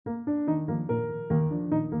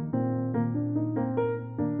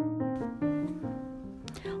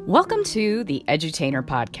Welcome to the Edutainer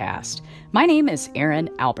Podcast. My name is Erin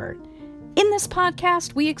Albert. In this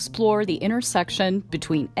podcast, we explore the intersection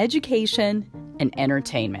between education and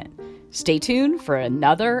entertainment. Stay tuned for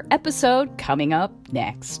another episode coming up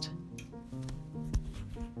next.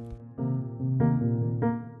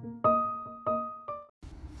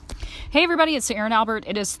 Hey everybody, it's Erin Albert.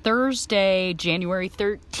 It is Thursday, January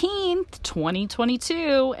 13th,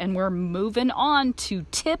 2022, and we're moving on to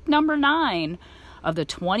tip number 9 of the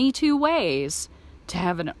 22 ways to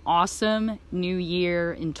have an awesome new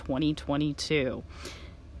year in 2022.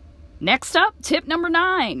 Next up, tip number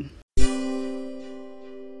 9.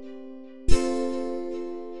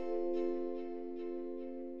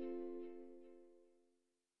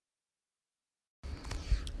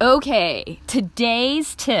 Okay,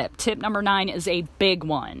 today's tip number 9, is a big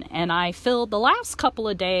one, and I filled the last couple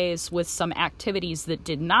of days with some activities that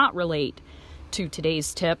did not relate to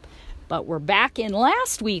today's tip, but we're back in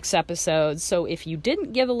last week's episode, so if you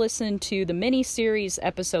didn't give a listen to the mini-series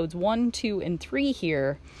episodes 1, 2, and 3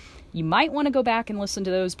 here, you might want to go back and listen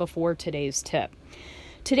to those before today's tip.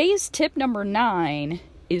 Today's tip number 9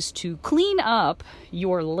 is to clean up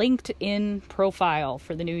your LinkedIn profile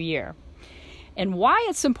for the new year. And why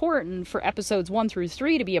it's important for episodes 1 through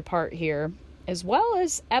 3 to be a part here, as well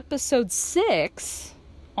as episode 6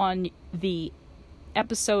 on the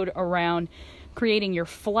episode around creating your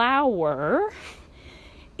flower,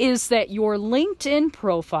 is that your LinkedIn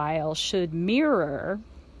profile should mirror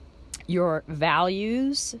your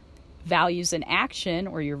values in action,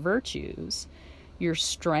 or your virtues, your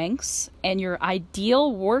strengths, and your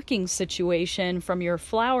ideal working situation from your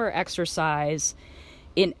flower exercise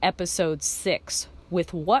in episode 6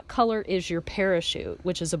 with What Color is Your Parachute,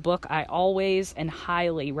 which is a book I always and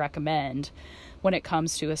highly recommend when it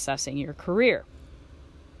comes to assessing your career.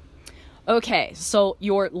 Okay, so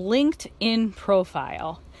your LinkedIn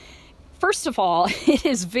profile. First of all, it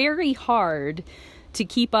is very hard to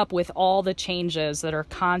keep up with all the changes that are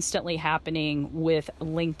constantly happening with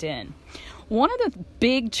LinkedIn. One of the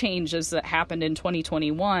big changes that happened in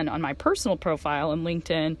 2021 on my personal profile in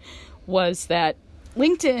LinkedIn was that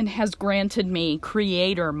LinkedIn has granted me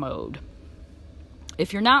creator mode.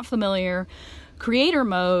 If you're not familiar, creator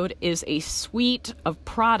mode is a suite of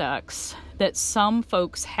products that some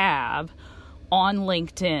folks have on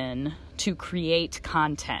LinkedIn to create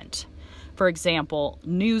content. For example,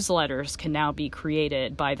 newsletters can now be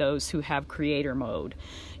created by those who have creator mode.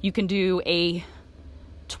 You can do a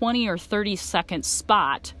 20 or 30 second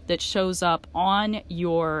spot that shows up on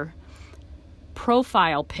your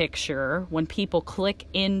profile picture when people click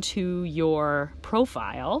into your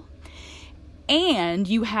profile, and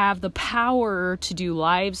you have the power to do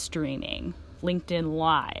live streaming, LinkedIn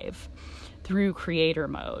Live, through creator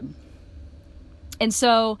mode. And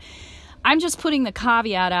so I'm just putting the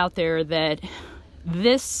caveat out there that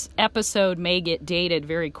this episode may get dated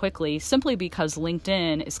very quickly, simply because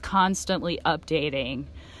LinkedIn is constantly updating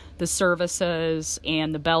the services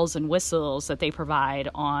and the bells and whistles that they provide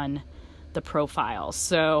on the profile.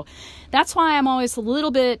 So that's why I'm always a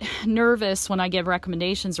little bit nervous when I give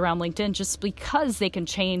recommendations around LinkedIn, just because they can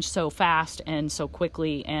change so fast and so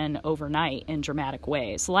quickly and overnight in dramatic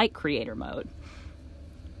ways, like creator mode.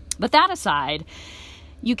 But that aside,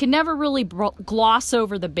 you can never really gloss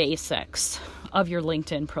over the basics of your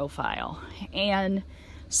LinkedIn profile. And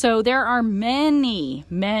so there are many,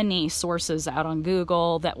 many sources out on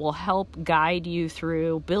Google that will help guide you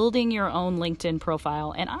through building your own LinkedIn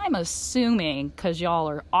profile. And I'm assuming, because y'all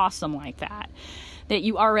are awesome like that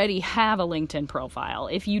you already have a LinkedIn profile.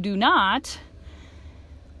 If you do not,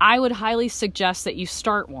 I would highly suggest that you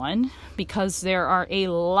start one, because there are a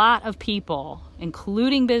lot of people,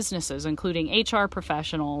 including businesses, including HR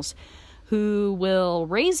professionals, who will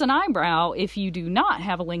raise an eyebrow if you do not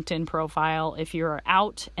have a LinkedIn profile, if you're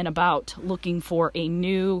out and about looking for a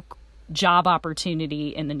new job opportunity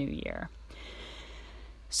in the new year.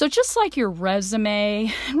 So just like your resume,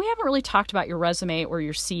 and we haven't really talked about your resume or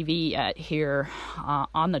your CV yet here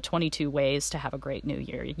on the 22 ways to have a great new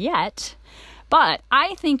year yet, but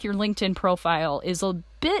I think your LinkedIn profile is a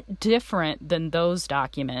bit different than those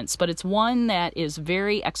documents, but it's one that is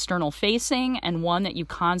very external facing and one that you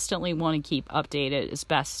constantly want to keep updated as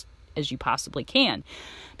best as you possibly can,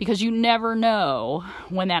 because you never know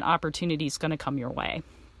when that opportunity is going to come your way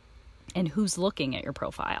and who's looking at your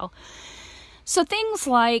profile. So things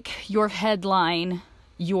like your headline,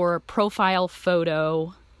 your profile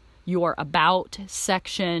photo, your about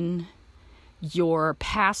section, your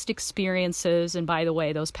past experiences, and by the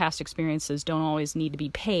way, those past experiences don't always need to be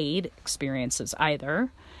paid experiences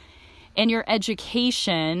either, and your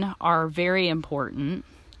education are very important,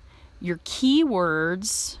 Your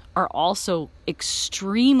keywords are also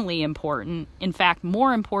extremely important. In fact,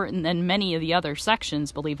 more important than many of the other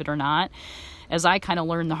sections, believe it or not, as I kind of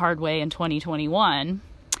learned the hard way in 2021.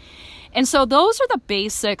 And so those are the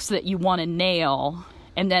basics that you want to nail.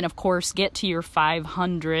 And then, of course, get to your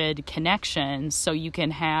 500 connections so you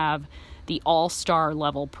can have the all-star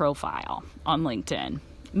level profile on LinkedIn,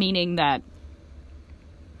 meaning that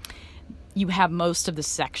you have most of the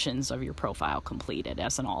sections of your profile completed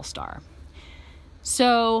as an all-star.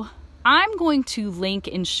 So I'm going to link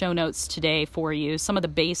in show notes today for you some of the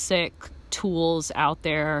basic tools out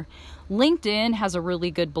there. LinkedIn has a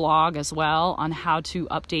really good blog as well on how to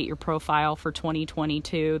update your profile for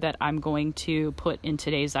 2022 that I'm going to put in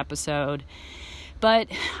today's episode. But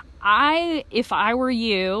if I were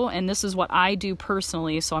you, and this is what I do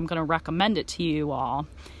personally, so I'm going to recommend it to you all,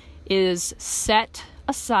 is set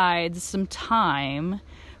aside some time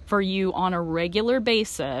for you on a regular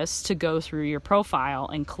basis to go through your profile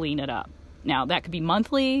and clean it up. Now, that could be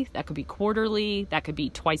monthly, that could be quarterly, that could be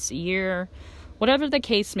twice a year, whatever the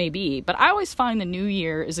case may be. But I always find the new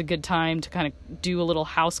year is a good time to kind of do a little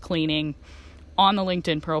house cleaning on the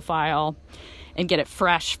LinkedIn profile and get it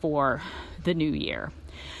fresh for the new year.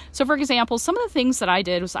 So, for example, some of the things that I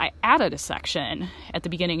did was I added a section at the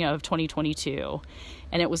beginning of 2022,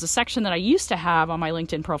 and it was a section that I used to have on my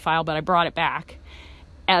LinkedIn profile, but I brought it back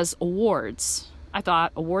as awards. I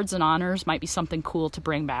thought awards and honors might be something cool to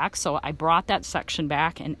bring back, so I brought that section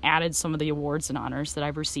back and added some of the awards and honors that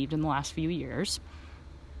I've received in the last few years.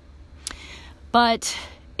 But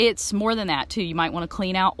it's more than that, too. You might want to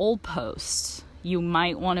clean out old posts. You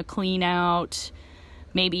might want to clean out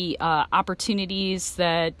maybe opportunities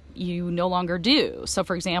that you no longer do. So,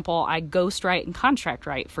 for example, I ghostwrite and contract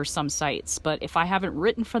write for some sites, but if I haven't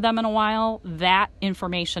written for them in a while, that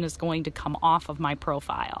information is going to come off of my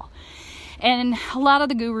profile. And a lot of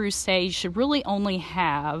the gurus say you should really only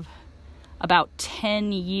have about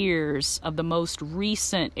 10 years of the most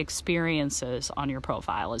recent experiences on your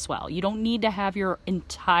profile as well. You don't need to have your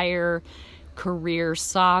entire career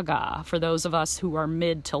saga for those of us who are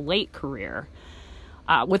mid to late career.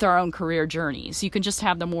 With our own career journeys. You can just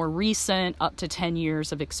have the more recent up to 10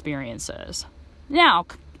 years of experiences. Now,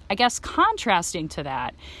 I guess contrasting to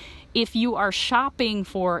that, if you are shopping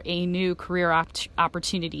for a new career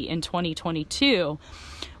opportunity in 2022,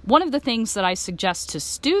 one of the things that I suggest to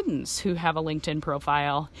students who have a LinkedIn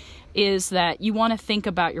profile is that you want to think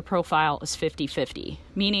about your profile as 50-50,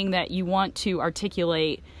 meaning that you want to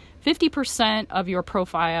articulate 50% of your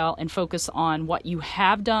profile and focus on what you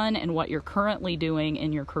have done and what you're currently doing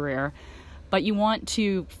in your career, but you want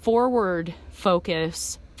to forward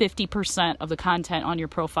focus 50% of the content on your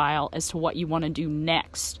profile as to what you want to do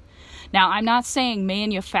next. Now, I'm not saying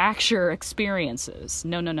manufacture experiences.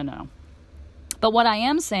 No. But what I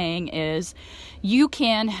am saying is you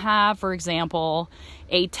can have, for example,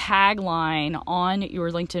 a tagline on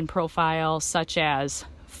your LinkedIn profile such as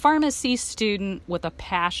pharmacy student with a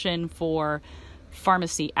passion for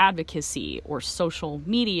pharmacy advocacy or social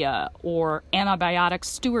media or antibiotic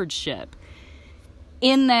stewardship,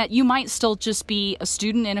 in that you might still just be a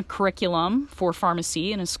student in a curriculum for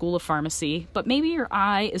pharmacy in a school of pharmacy, but maybe your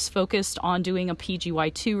eye is focused on doing a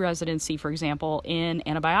PGY2 residency, for example, in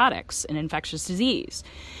antibiotics and infectious disease.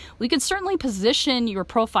 We could certainly position your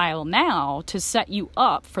profile now to set you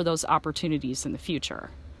up for those opportunities in the future,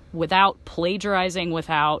 without plagiarizing,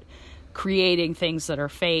 without creating things that are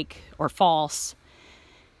fake or false.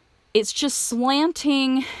 It's just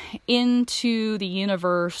slanting into the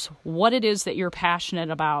universe what it is that you're passionate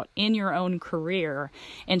about in your own career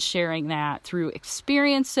and sharing that through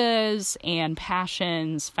experiences and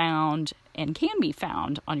passions found and can be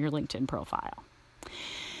found on your LinkedIn profile.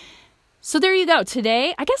 So there you go.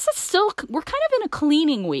 Today, I guess we're kind of in a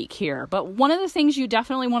cleaning week here, but one of the things you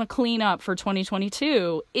definitely want to clean up for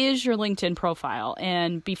 2022 is your LinkedIn profile.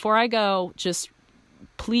 And before I go, just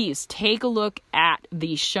please take a look at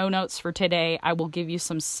the show notes for today. I will give you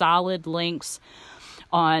some solid links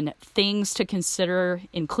on things to consider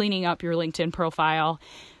in cleaning up your LinkedIn profile.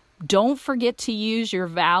 Don't forget to use your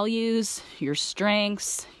values, your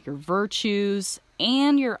strengths, your virtues,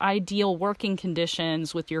 and your ideal working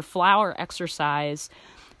conditions with your flower exercise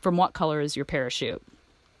from What Color is Your Parachute?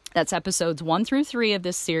 That's episodes 1 through 3 of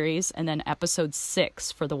this series, and then episode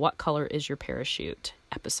 6 for the What Color is Your Parachute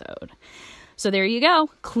episode. So there you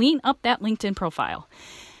go. Clean up that LinkedIn profile.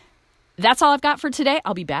 That's all I've got for today.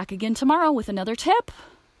 I'll be back again tomorrow with another tip.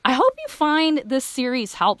 I hope you find this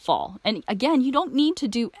series helpful. And again, you don't need to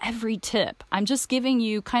do every tip. I'm just giving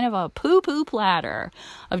you kind of a poo-poo platter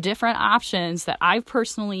of different options that I've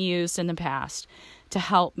personally used in the past to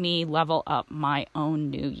help me level up my own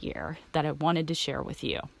new year that I wanted to share with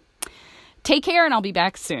you. Take care, and I'll be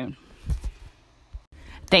back soon.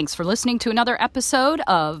 Thanks for listening to another episode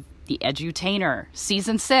of The Edutainer,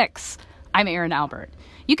 Season 6. I'm Erin Albert.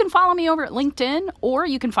 You can follow me over at LinkedIn, or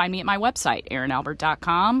you can find me at my website,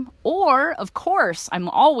 erinalbert.com. Or, of course, I'm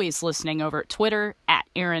always listening over at Twitter at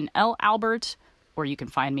Erin L. Albert, or you can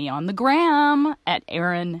find me on the gram at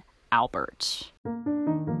Erin Albert.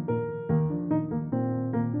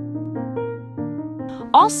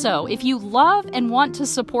 Also, if you love and want to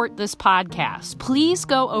support this podcast, please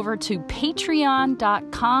go over to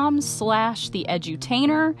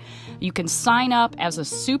patreon.com/theedutainer. You can sign up as a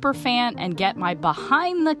super fan and get my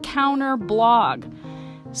behind the counter blog,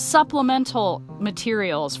 supplemental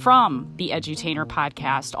materials from the Edutainer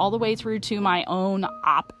podcast, all the way through to my own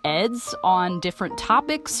op-eds on different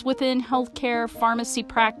topics within healthcare, pharmacy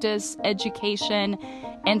practice, education,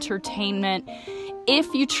 entertainment.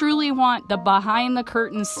 If you truly want the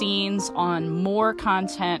behind-the-curtain scenes on more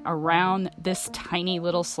content around this tiny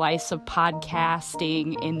little slice of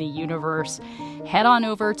podcasting in the universe, head on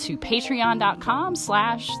over to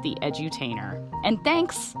patreon.com/theedutainer. And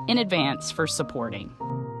thanks in advance for supporting.